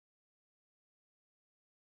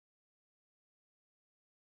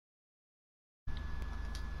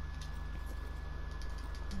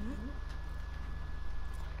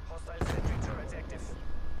Hostile sentry turret active.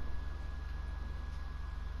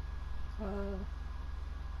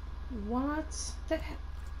 What?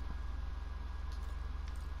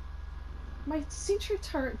 My sentry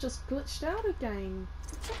turret just glitched out again.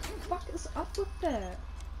 What the fuck is up with that?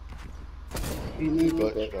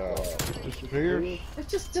 Glitched out. Just disappears? It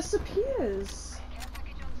just disappears.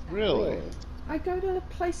 Really? I go to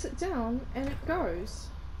place it down and it goes,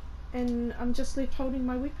 and I'm just left holding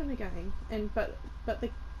my weapon again. But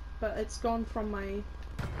it's gone from my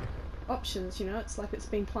options. You know, it's like it's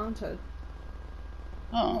been planted.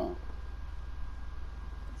 Oh.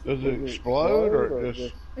 Does it explode or it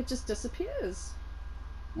just... It just disappears.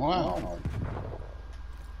 Wow.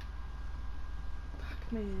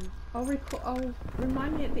 Fuck, man. I'll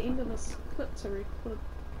remind me at the end of this clip to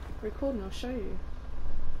record and I'll show you.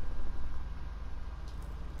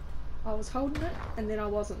 I was holding it and then I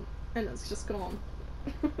wasn't, and it's just gone.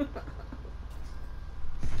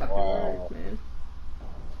 Fucking Wow. rude, man.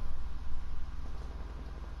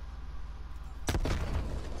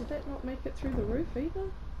 Did that not make it through the roof either?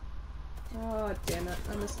 Oh, damn it,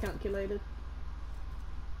 I miscalculated.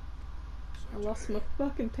 I lost my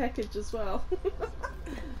fucking package as well.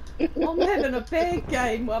 I'm having a bad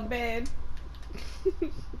game, my man.